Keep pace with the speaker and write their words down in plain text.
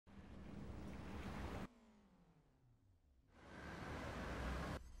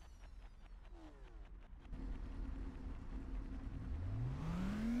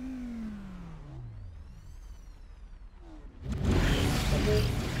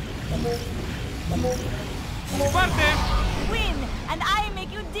Win, and I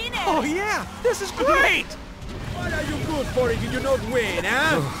make you dinner. Oh yeah, this is great! What are you good for if you do not win,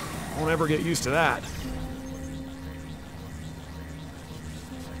 huh? Won't ever get used to that.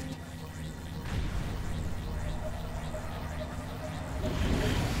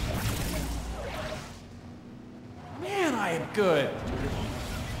 Man, I am good.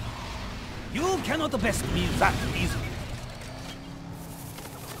 You cannot best me that easily.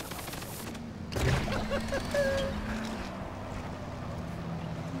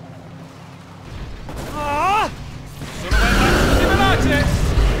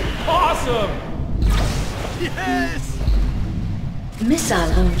 Awesome! Yes! Missile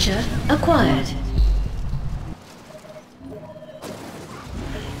launcher acquired.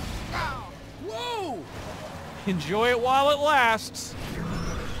 Whoa! Enjoy it while it lasts.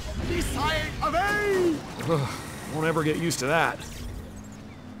 Missile away! Won't ever get used to that.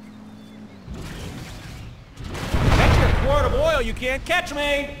 Catch your quart of oil, you can't catch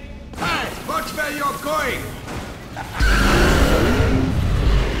me! Hey, watch where you're going!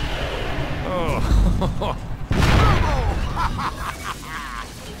 Oh.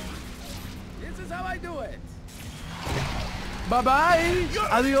 This is how I do it! Bye-bye!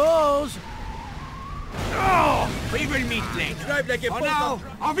 Adios! Oh! Favorite meat plate! Drive like a For now,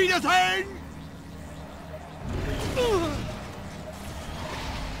 auf Wiedersehen!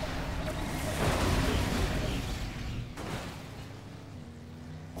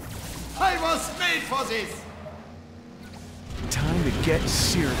 I was made for this! Time to get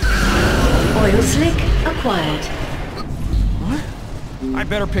serious. Oil slick acquired. What? I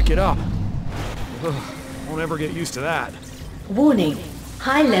better pick it up. Won't ever get used to that. Warning.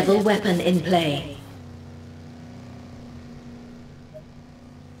 High-level weapon in play.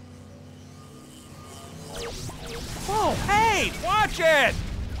 Oh, hey! Watch it!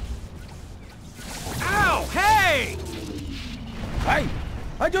 Ow! Hey! Hey!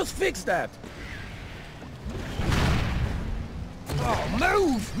 I just fixed that! Oh,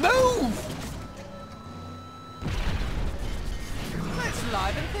 move! Move! Let's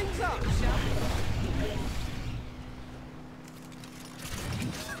liven things up, shall we?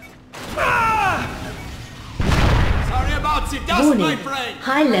 Ah! Sorry about the dust, my Warning. friend!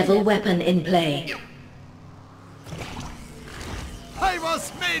 High-level weapon in play. I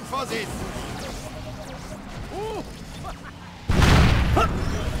was made for this!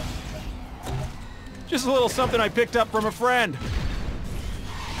 Just a little something I picked up from a friend.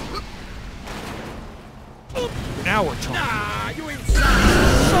 Now we're talking. Ah, you insane!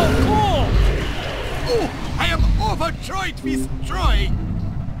 So cool! Oh, I am overjoyed with joy!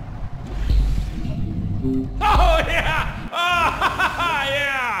 Oh yeah! Oh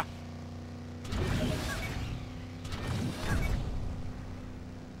yeah!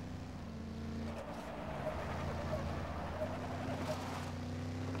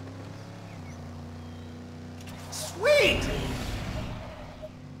 Sweet!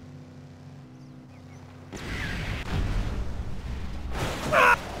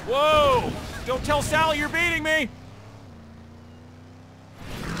 Whoa! Don't tell Sally you're beating me!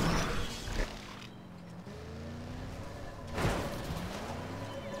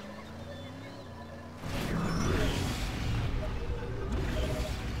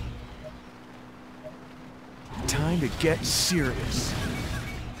 Time to get serious.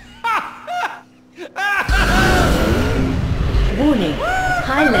 Warning.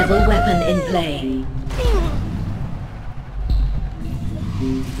 High-level weapon in play.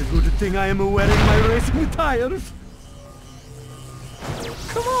 It's a good thing I am wearing my racing tires.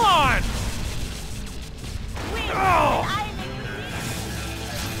 Come on!